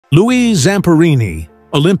Louis Zamperini,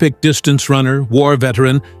 Olympic distance runner, war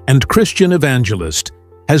veteran, and Christian evangelist,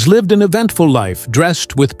 has lived an eventful life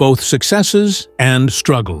dressed with both successes and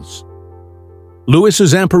struggles. Louis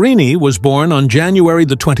Zamperini was born on January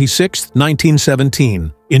 26,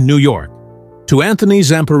 1917, in New York, to Anthony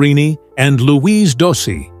Zamperini and Louise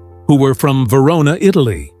Dossi, who were from Verona,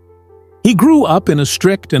 Italy. He grew up in a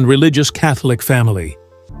strict and religious Catholic family.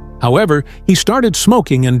 However, he started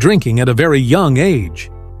smoking and drinking at a very young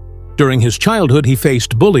age. During his childhood, he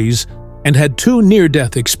faced bullies and had two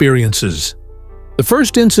near-death experiences. The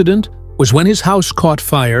first incident was when his house caught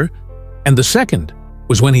fire, and the second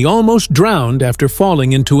was when he almost drowned after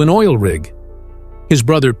falling into an oil rig. His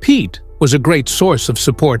brother Pete was a great source of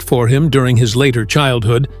support for him during his later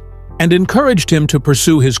childhood and encouraged him to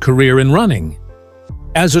pursue his career in running.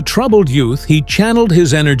 As a troubled youth, he channeled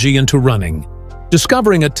his energy into running,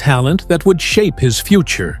 discovering a talent that would shape his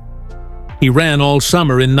future. He ran all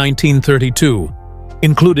summer in 1932,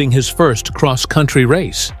 including his first cross-country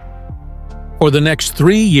race. For the next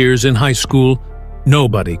 3 years in high school,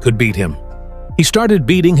 nobody could beat him. He started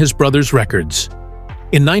beating his brother's records.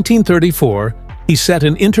 In 1934, he set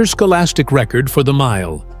an interscholastic record for the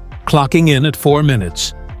mile, clocking in at 4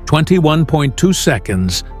 minutes, 21.2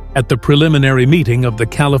 seconds at the preliminary meeting of the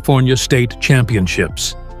California State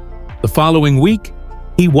Championships. The following week,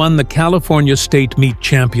 he won the California State Meet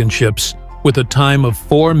Championships with a time of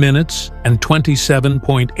 4 minutes and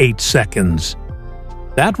 27.8 seconds.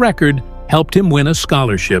 That record helped him win a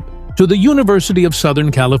scholarship to the University of Southern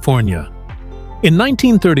California. In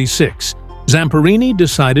 1936, Zamperini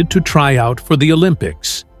decided to try out for the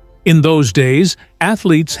Olympics. In those days,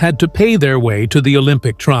 athletes had to pay their way to the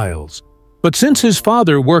Olympic trials. But since his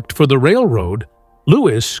father worked for the railroad,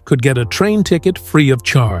 Louis could get a train ticket free of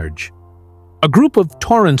charge. A group of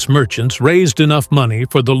Torrance merchants raised enough money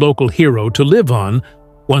for the local hero to live on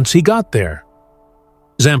once he got there.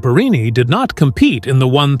 Zamperini did not compete in the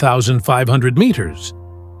 1,500 meters.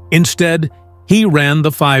 Instead, he ran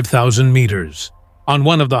the 5,000 meters on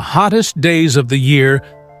one of the hottest days of the year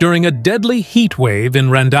during a deadly heat wave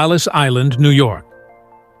in Randallis Island, New York.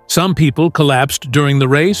 Some people collapsed during the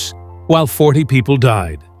race, while 40 people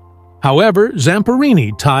died. However,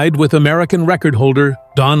 Zamperini tied with American record holder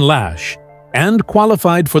Don Lash and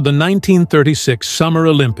qualified for the 1936 Summer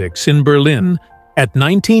Olympics in Berlin at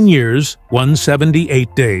 19 years,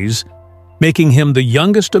 178 days, making him the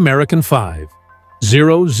youngest American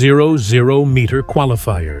 5,000-meter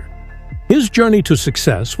qualifier. His journey to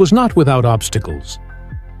success was not without obstacles.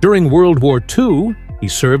 During World War II, he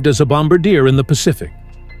served as a bombardier in the Pacific.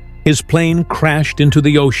 His plane crashed into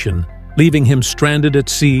the ocean, leaving him stranded at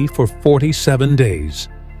sea for 47 days.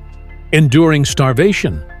 Enduring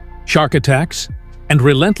starvation, shark attacks, and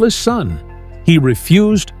relentless sun, he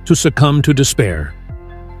refused to succumb to despair.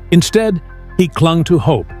 Instead, he clung to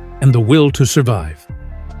hope and the will to survive.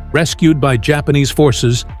 Rescued by Japanese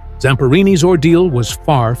forces, Zamperini's ordeal was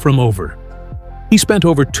far from over. He spent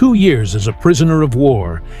over 2 years as a prisoner of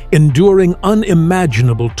war, enduring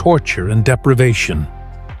unimaginable torture and deprivation.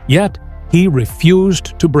 Yet, he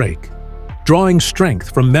refused to break, drawing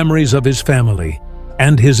strength from memories of his family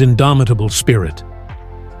and his indomitable spirit.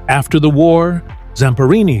 After the war,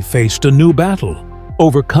 Zamperini faced a new battle,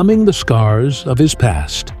 overcoming the scars of his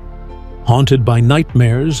past. Haunted by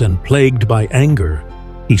nightmares and plagued by anger,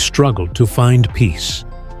 he struggled to find peace.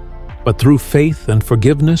 But through faith and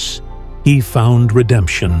forgiveness, he found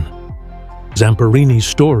redemption. Zamperini's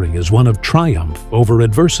story is one of triumph over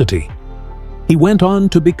adversity. He went on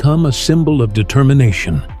to become a symbol of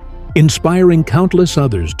determination, inspiring countless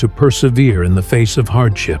others to persevere in the face of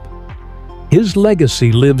hardship. His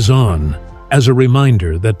legacy lives on as a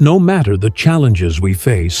reminder that no matter the challenges we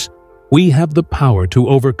face, we have the power to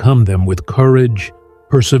overcome them with courage,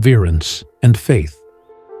 perseverance, and faith.